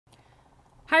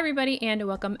Hi everybody and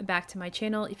welcome back to my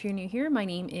channel. If you're new here, my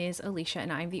name is Alicia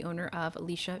and I'm the owner of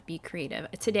Alicia Be Creative.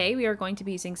 Today we are going to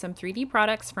be using some 3D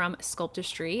products from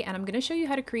Sculptistry and I'm going to show you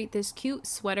how to create this cute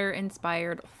sweater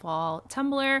inspired fall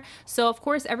tumbler. So of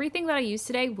course everything that I use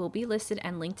today will be listed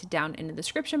and linked down in the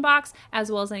description box, as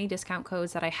well as any discount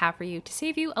codes that I have for you to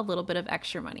save you a little bit of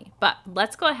extra money. But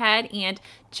let's go ahead and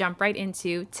jump right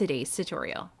into today's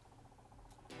tutorial.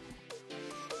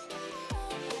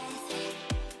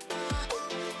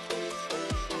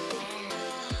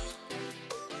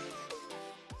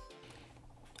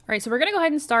 All right, so we're gonna go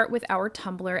ahead and start with our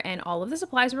tumbler and all of the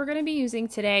supplies we're gonna be using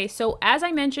today. So as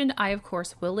I mentioned, I of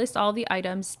course will list all the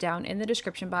items down in the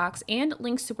description box and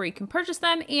links to where you can purchase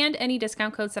them and any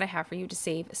discount codes that I have for you to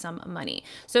save some money.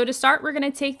 So to start, we're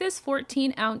gonna take this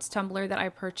 14-ounce tumbler that I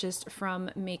purchased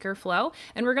from Maker Flow,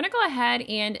 and we're gonna go ahead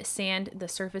and sand the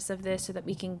surface of this so that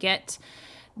we can get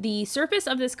the surface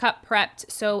of this cup prepped.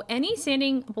 So any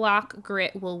sanding block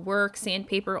grit will work.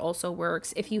 Sandpaper also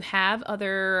works. If you have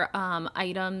other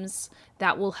items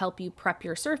that will help you prep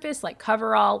your surface, like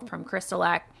Coverall from Crystal,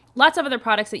 lots of other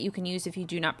products that you can use if you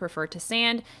do not prefer to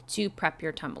sand to prep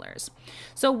your tumblers.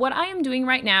 So what I am doing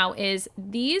right now is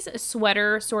these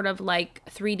sweater sort of like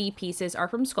 3D pieces are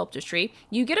from Sculptistry.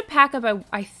 You get a pack of,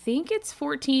 I think it's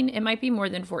 14, it might be more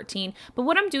than 14, but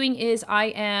what I'm doing is I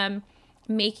am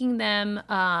making them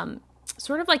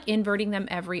sort of like inverting them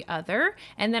every other,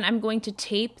 and then I'm going to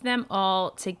tape them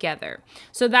all together.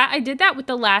 So that I did that with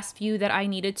the last few that I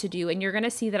needed to do, and you're going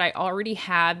to see that I already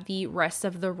have the rest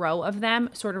of the row of them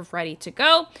sort of ready to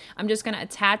go. I'm just going to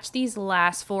attach these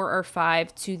last 4 or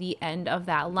 5 to the end of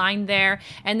that line there,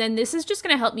 and then this is just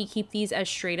going to help me keep these as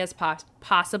straight as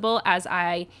possible as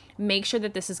I make sure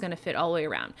that this is going to fit all the way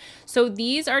around. So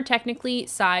these are technically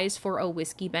sized for a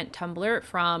whiskey bent tumbler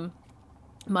from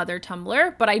Mother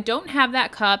Tumbler, but I don't have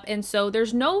that cup, and so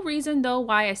there's no reason though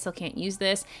why I still can't use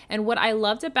this. And what I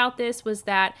loved about this was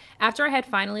that after I had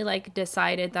finally like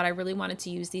decided that I really wanted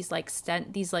to use these like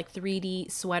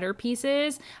 3D sweater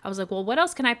pieces, I was like, well, what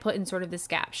else can I put in sort of this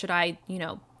gap? Should I,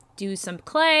 do some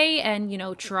clay and,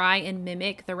 try and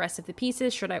mimic the rest of the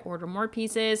pieces? Should I order more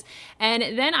pieces? And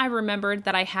then I remembered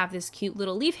that I have this cute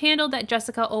little leaf handle that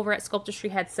Jessica over at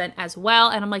Sculptistry had sent as well.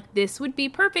 And I'm like, this would be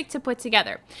perfect to put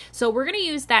together. So we're going to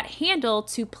use that handle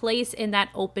to place in that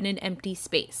open and empty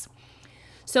space.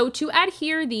 So to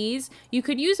adhere these, you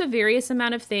could use a various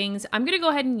amount of things. I'm going to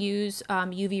go ahead and use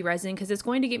UV resin because it's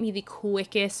going to get me the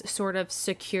quickest sort of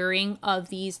securing of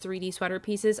these 3D sweater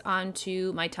pieces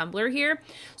onto my tumbler here.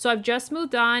 So I've just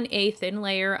smoothed on a thin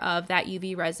layer of that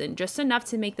UV resin, just enough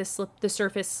to make the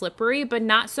surface slippery, but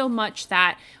not so much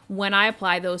that when I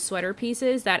apply those sweater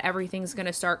pieces that everything's going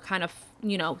to start kind of,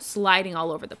 sliding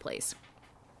all over the place.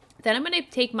 Then I'm going to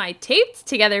take my taped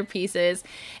together pieces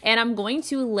and I'm going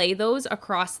to lay those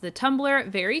across the tumbler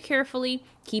very carefully,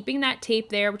 keeping that tape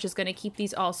there, which is going to keep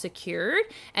these all secured.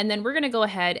 And then we're going to go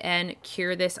ahead and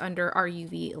cure this under our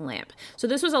UV lamp. So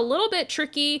this was a little bit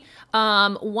tricky.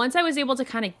 Once I was able to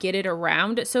kind of get it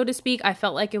around, so to speak, I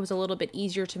felt like it was a little bit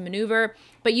easier to maneuver,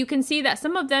 but you can see that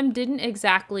some of them didn't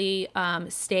exactly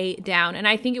stay down. And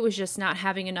I think it was just not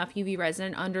having enough UV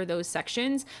resin under those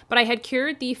sections, but I had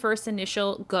cured the first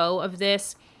initial go of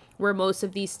this where most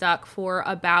of these stuck for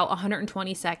about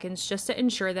 120 seconds just to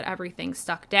ensure that everything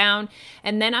stuck down.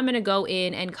 And then I'm going to go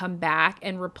in and come back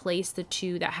and replace the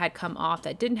 2 that had come off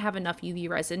that didn't have enough UV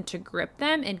resin to grip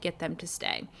them and get them to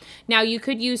stay. Now you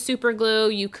could use super glue,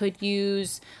 you could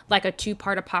use like a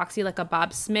 2-part epoxy like a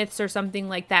Bob Smith's or something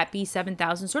like that,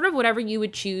 B7000, sort of whatever you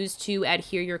would choose to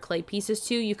adhere your clay pieces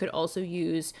to. You could also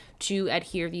use to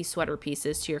adhere these sweater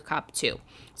pieces to your cup too.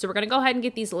 So we're going to go ahead and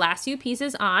get these last few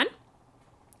pieces on.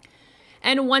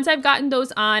 And once I've gotten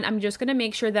those on, I'm just going to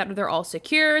make sure that they're all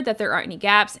secure, that there aren't any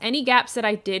gaps. Any gaps that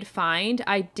I did find,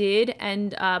 I did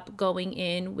end up going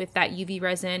in with that UV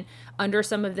resin under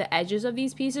some of the edges of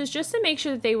these pieces just to make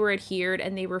sure that they were adhered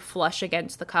and they were flush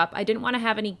against the cup. I didn't want to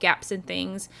have any gaps and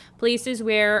things, places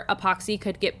where epoxy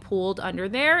could get pulled under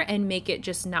there and make it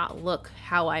just not look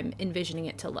how I'm envisioning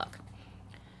it to look.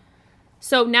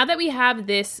 So now that we have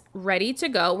this ready to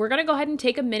go, we're going to go ahead and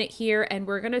take a minute here and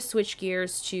we're going to switch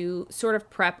gears to sort of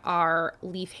prep our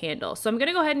leaf handle. So I'm going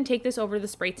to go ahead and take this over the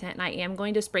spray tent and I am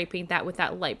going to spray paint that with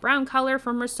that light brown color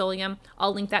from Rustoleum.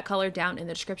 I'll link that color down in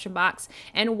the description box.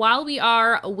 And while we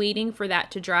are waiting for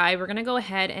that to dry, we're going to go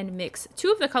ahead and mix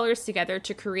 2 of the colors together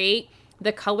to create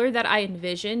the color that I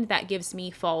envisioned that gives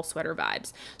me fall sweater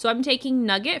vibes. So I'm taking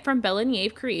Nugget from Belle &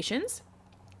 Yave Creations.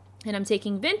 And I'm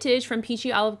taking Vintage from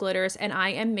Peachy Olive Glitters, and I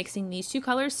am mixing these two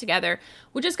colors together,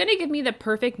 which is going to give me the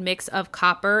perfect mix of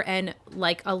copper and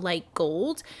like a light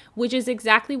gold, which is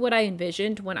exactly what I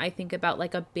envisioned when I think about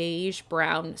like a beige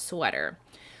brown sweater.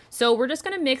 So we're just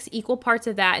going to mix equal parts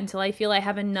of that until I feel I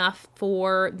have enough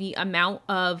for the amount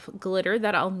of glitter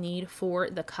that I'll need for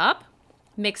the cup.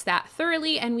 Mix that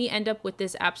thoroughly, and we end up with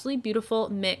this absolutely beautiful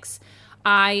mix.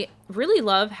 I really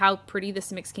love how pretty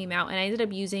this mix came out, and I ended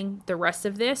up using the rest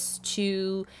of this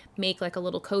to make like a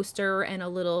little coaster and a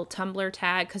little tumbler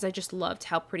tag because I just loved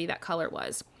how pretty that color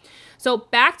was. So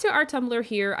back to our tumbler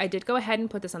here, I did go ahead and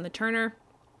put this on the turner.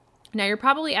 Now you're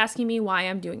probably asking me why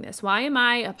I'm doing this. Why am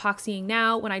I epoxying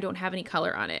now when I don't have any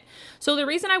color on it? So the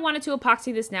reason I wanted to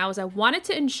epoxy this now is I wanted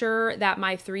to ensure that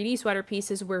my 3D sweater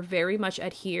pieces were very much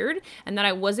adhered and that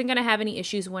I wasn't going to have any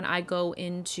issues when I go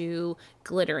into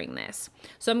glittering this.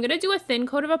 So I'm going to do a thin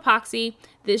coat of epoxy.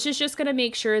 This is just going to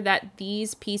make sure that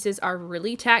these pieces are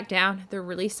really tacked down. They're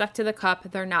really stuck to the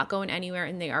cup. They're not going anywhere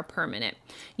and they are permanent.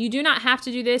 You do not have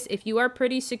to do this if you are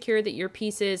pretty secure that your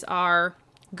pieces are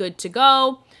good to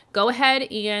go. Go ahead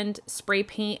and spray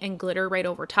paint and glitter right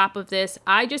over top of this.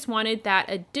 I just wanted that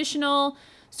additional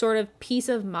sort of peace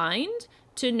of mind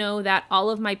to know that all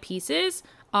of my pieces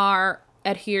are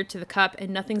adhered to the cup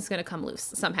and nothing's going to come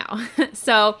loose somehow.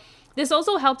 So this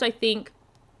also helped, I think,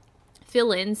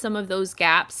 fill in some of those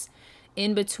gaps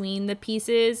in between the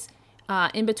pieces,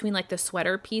 in between like the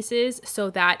sweater pieces, so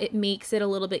that it makes it a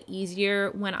little bit easier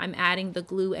when I'm adding the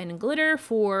glue and glitter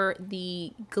for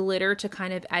the glitter to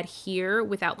kind of adhere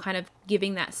without kind of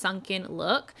giving that sunken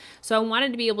look. So I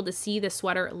wanted to be able to see the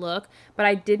sweater look, but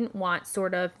I didn't want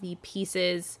sort of the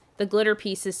pieces, the glitter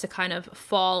pieces, to kind of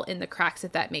fall in the cracks,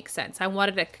 if that makes sense. I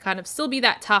wanted it to kind of still be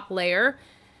that top layer,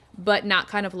 but not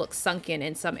kind of look sunken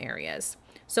in some areas.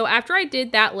 So after I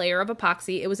did that layer of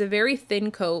epoxy, it was a very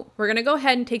thin coat. We're going to go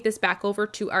ahead and take this back over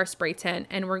to our spray tent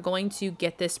and we're going to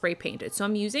get this spray painted. So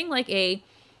I'm using like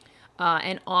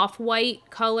an off-white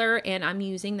color, and I'm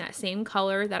using that same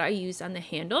color that I used on the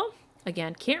handle.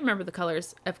 Again, can't remember the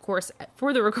colors, of course,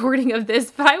 for the recording of this,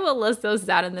 but I will list those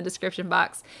down in the description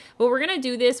box. But we're going to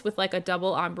do this with like a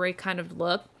double ombre kind of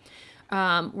look.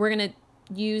 We're going to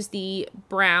use the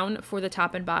brown for the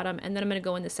top and bottom, and then I'm going to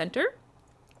go in the center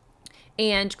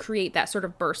and create that sort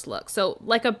of burst look. So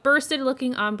like a bursted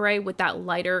looking ombre with that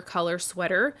lighter color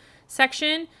sweater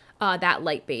section, that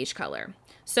light beige color.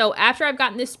 So after I've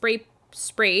gotten this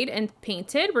sprayed and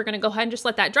painted, we're going to go ahead and just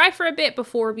let that dry for a bit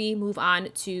before we move on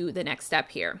to the next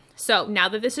step here. So now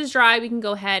that this is dry, we can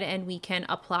go ahead and we can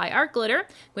apply our glitter.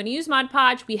 I'm going to use Mod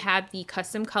Podge. We have the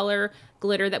custom color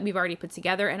glitter that we've already put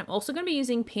together, and I'm also going to be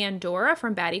using Pandora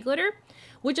from Batty Glitter,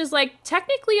 which is like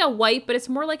technically a white, but it's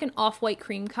more like an off-white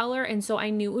cream color. And so I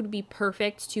knew it would be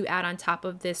perfect to add on top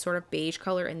of this sort of beige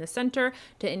color in the center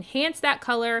to enhance that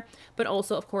color, but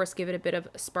also of course give it a bit of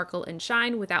sparkle and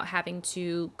shine without having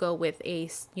to go with a,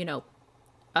 you know,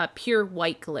 a pure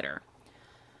white glitter.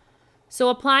 So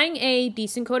applying a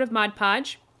decent coat of Mod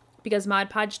Podge, because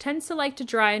Mod Podge tends to like to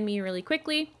dry on me really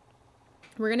quickly.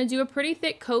 We're going to do a pretty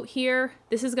thick coat here.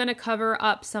 This is going to cover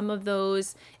up some of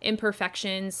those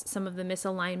imperfections, some of the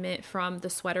misalignment from the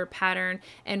sweater pattern,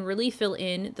 and really fill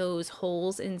in those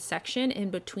holes in section in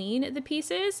between the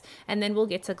pieces. And then we'll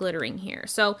get to glittering here.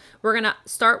 So we're going to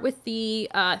start with the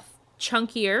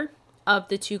chunkier of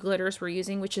the two glitters we're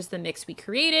using, which is the mix we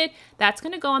created. That's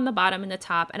going to go on the bottom and the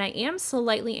top. And I am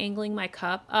slightly angling my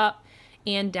cup up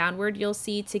and downward, you'll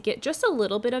see, to get just a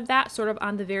little bit of that sort of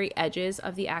on the very edges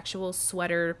of the actual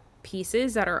sweater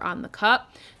pieces that are on the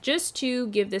cup, just to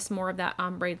give this more of that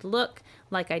ombre look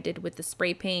like I did with the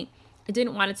spray paint. I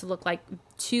didn't want it to look like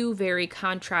two very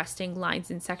contrasting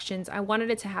lines and sections. I wanted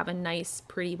it to have a nice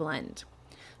pretty blend.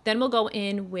 Then we'll go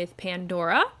in with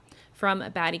Pandora from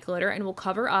Batty Glitter, and we'll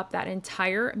cover up that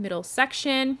entire middle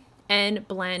section and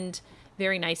blend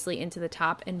very nicely into the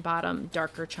top and bottom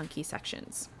darker chunky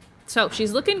sections. So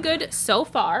she's looking good so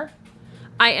far.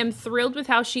 I am thrilled with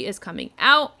how she is coming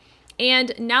out.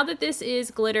 And now that this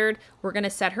is glittered, we're going to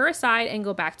set her aside and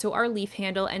go back to our leaf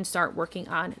handle and start working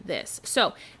on this.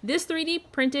 So this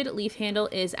 3D printed leaf handle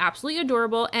is absolutely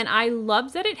adorable. And I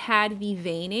loved that it had the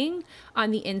veining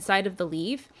on the inside of the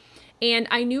leaf. And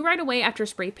I knew right away after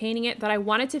spray painting it that I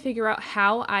wanted to figure out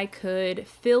how I could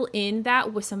fill in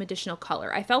that with some additional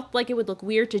color. I felt like it would look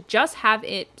weird to just have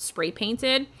it spray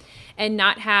painted and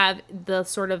not have the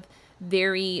sort of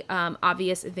very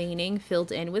obvious veining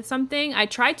filled in with something. I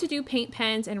tried to do paint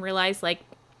pens and realized like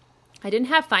I didn't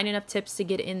have fine enough tips to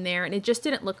get in there, and it just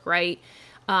didn't look right.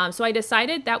 So I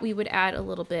decided that we would add a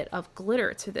little bit of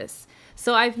glitter to this.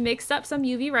 So I've mixed up some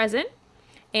UV resin,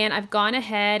 And I've gone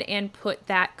ahead and put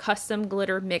that custom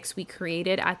glitter mix we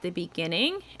created at the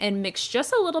beginning and mixed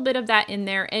just a little bit of that in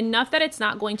there, enough that it's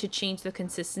not going to change the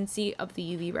consistency of the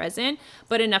UV resin,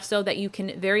 but enough so that you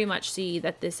can very much see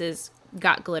that this is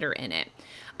got glitter in it.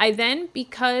 I then,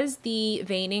 because the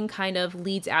veining kind of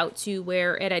leads out to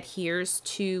where it adheres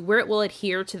to, where it will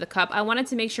adhere to the cup, I wanted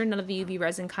to make sure none of the UV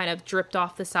resin kind of dripped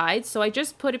off the sides. So I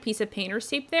just put a piece of painter's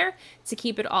tape there to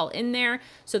keep it all in there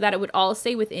so that it would all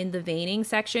stay within the veining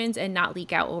sections and not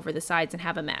leak out over the sides and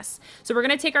have a mess. So we're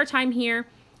going to take our time here,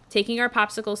 taking our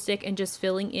popsicle stick and just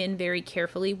filling in very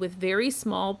carefully with very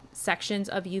small sections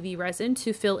of UV resin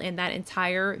to fill in that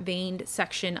entire veined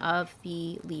section of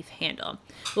the leaf handle.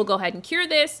 We'll go ahead and cure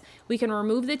this. We can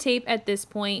remove the tape at this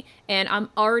point, and I'm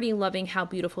already loving how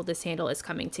beautiful this handle is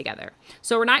coming together.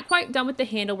 So we're not quite done with the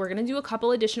handle. We're going to do a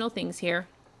couple additional things here.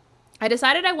 I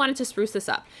decided I wanted to spruce this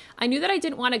up. I knew that I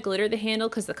didn't want to glitter the handle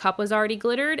because the cup was already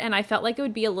glittered, and I felt like it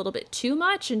would be a little bit too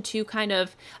much and too kind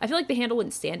of, I feel like the handle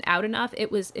wouldn't stand out enough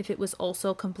if it was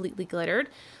also completely glittered.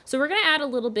 So we're going to add a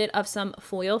little bit of some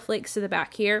foil flakes to the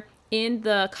back here in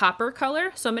the copper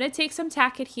color. So I'm going to take some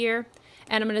tack here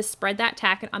and I'm going to spread that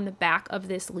tack on the back of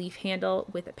this leaf handle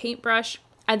with a paintbrush.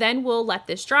 And then we'll let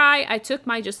this dry. I took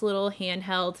my just little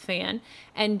handheld fan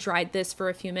and dried this for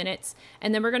a few minutes.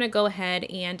 And then we're going to go ahead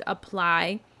and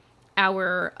apply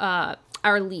our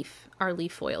leaf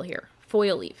foil here,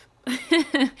 foil leaf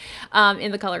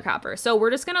in the color copper. So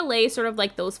we're just going to lay sort of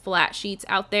like those flat sheets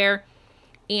out there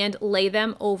and lay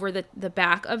them over the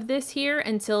back of this here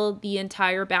until the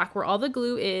entire back where all the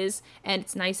glue is and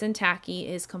it's nice and tacky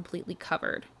is completely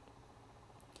covered.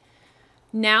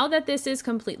 Now that this is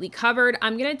completely covered,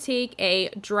 I'm going to take a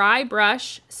dry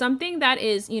brush, something that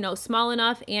is, you know, small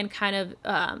enough and kind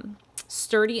of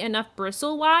sturdy enough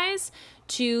bristle-wise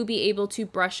to be able to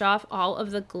brush off all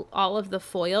of the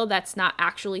foil that's not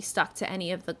actually stuck to any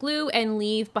of the glue and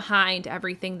leave behind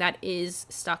everything that is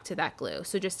stuck to that glue.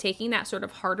 So just taking that sort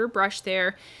of harder brush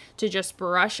there to just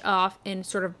brush off and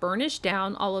sort of burnish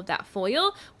down all of that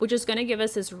foil, which is going to give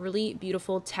us this really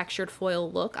beautiful textured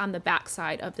foil look on the back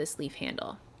side of this leaf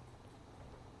handle.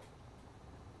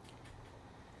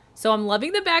 So I'm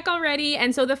loving the back already.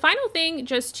 And so the final thing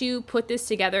just to put this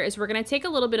together is we're going to take a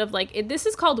little bit of this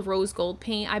is called rose gold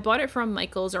paint. I bought it from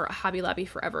Michael's or Hobby Lobby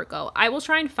forever ago. I will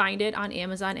try and find it on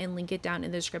Amazon and link it down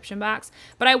in the description box.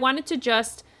 But I wanted to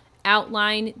just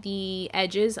outline the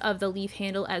edges of the leaf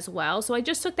handle as well. So I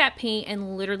just took that paint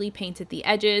and literally painted the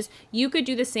edges. You could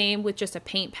do the same with just a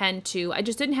paint pen too. I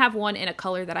just didn't have one in a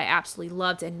color that I absolutely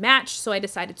loved and matched, so I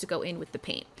decided to go in with the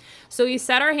paint. So we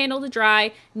set our handle to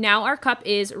dry. Now our cup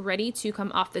is ready to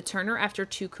come off the turner after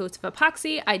 2 coats of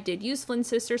epoxy. I did use Flynn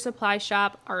Sister Supply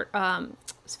Shop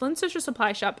Flynn Sister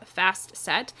Supply Shop Fast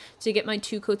Set to get my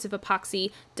 2 coats of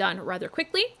epoxy done rather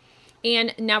quickly.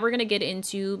 And now we're going to get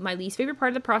into my least favorite part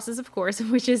of the process, of course,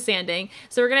 which is sanding.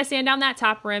 So we're going to sand down that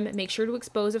top rim, make sure to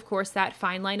expose, of course, that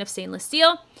fine line of stainless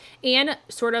steel and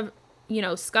sort of, you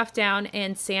know, scuff down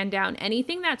and sand down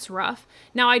anything that's rough.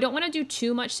 Now, I don't want to do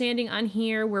too much sanding on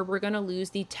here where we're going to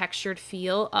lose the textured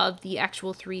feel of the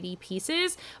actual 3D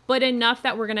pieces, but enough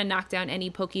that we're going to knock down any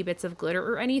pokey bits of glitter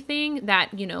or anything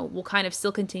that, you know, will kind of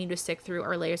still continue to stick through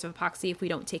our layers of epoxy if we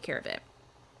don't take care of it.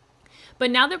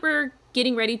 But now that we're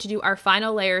getting ready to do our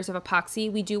final layers of epoxy,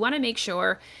 we do want to make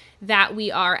sure that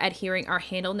we are adhering our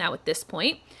handle now at this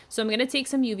point. So I'm going to take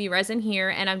some UV resin here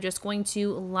and I'm just going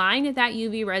to line that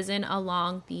UV resin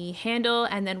along the handle,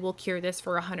 and then we'll cure this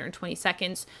for 120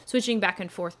 seconds, switching back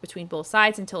and forth between both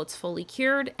sides until it's fully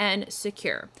cured and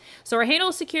secure. So our handle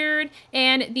is secured,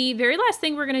 and the very last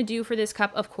thing we're going to do for this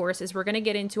cup, of course, is we're going to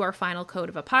get into our final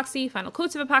coats of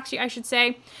epoxy, I should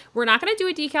say. We're not going to do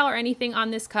a decal or anything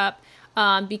on this cup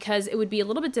because it would be a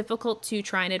little bit difficult to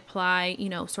try and apply, you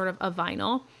know, sort of a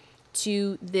vinyl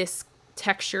to this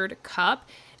textured cup.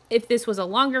 If this was a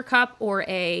longer cup or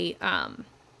a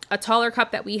taller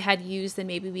cup that we had used, then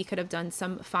maybe we could have done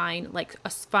some fine, like a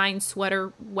fine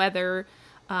sweater weather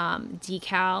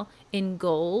decal in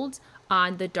gold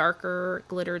on the darker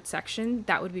glittered section.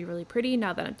 That would be really pretty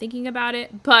now that I'm thinking about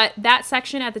it. But that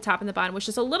section at the top and the bottom was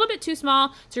just a little bit too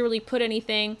small to really put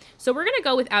anything. So we're gonna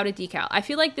go without a decal. I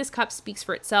feel like this cup speaks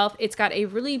for itself. It's got a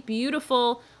really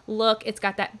beautiful look. It's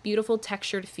got that beautiful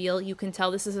textured feel. You can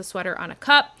tell this is a sweater on a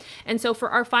cup. And so for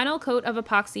our final coats of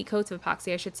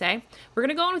epoxy, I should say, we're going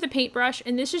to go in with a paintbrush,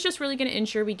 and this is just really going to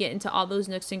ensure we get into all those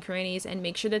nooks and crannies and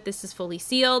make sure that this is fully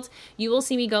sealed. You will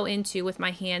see me go into with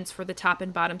my hands for the top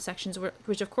and bottom sections,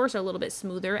 which of course are a little bit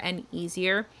smoother and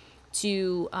easier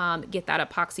to get that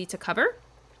epoxy to cover.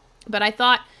 But I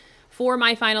thought for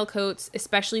my final coats,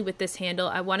 especially with this handle,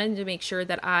 I wanted to make sure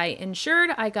that I ensured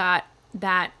I got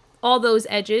that all those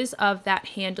edges of that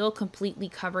handle completely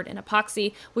covered in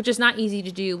epoxy, which is not easy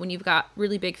to do when you've got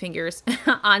really big fingers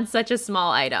on such a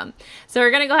small item. So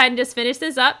we're gonna go ahead and just finish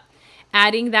this up,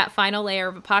 adding that final layer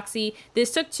of epoxy.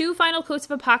 This took 2 final coats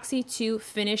of epoxy to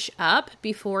finish up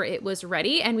before it was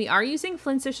ready. And we are using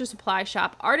Flint Sister Supply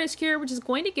Shop Artist Cure, which is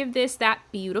going to give this that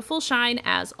beautiful shine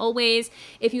as always.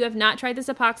 If you have not tried this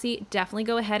epoxy, definitely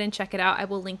go ahead and check it out. I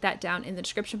will link that down in the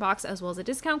description box as well as a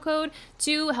discount code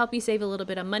to help you save a little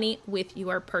bit of money with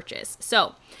your purchase.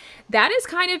 So that is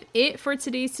kind of it for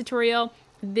today's tutorial.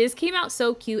 This came out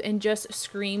so cute and just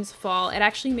screams fall. It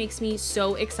actually makes me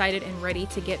so excited and ready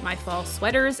to get my fall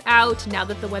sweaters out now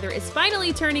that the weather is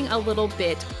finally turning a little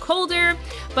bit colder.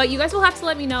 But you guys will have to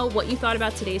let me know what you thought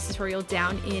about today's tutorial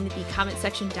down in the comment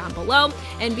section down below.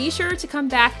 And be sure to come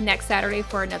back next Saturday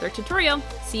for another tutorial.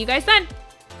 See you guys then.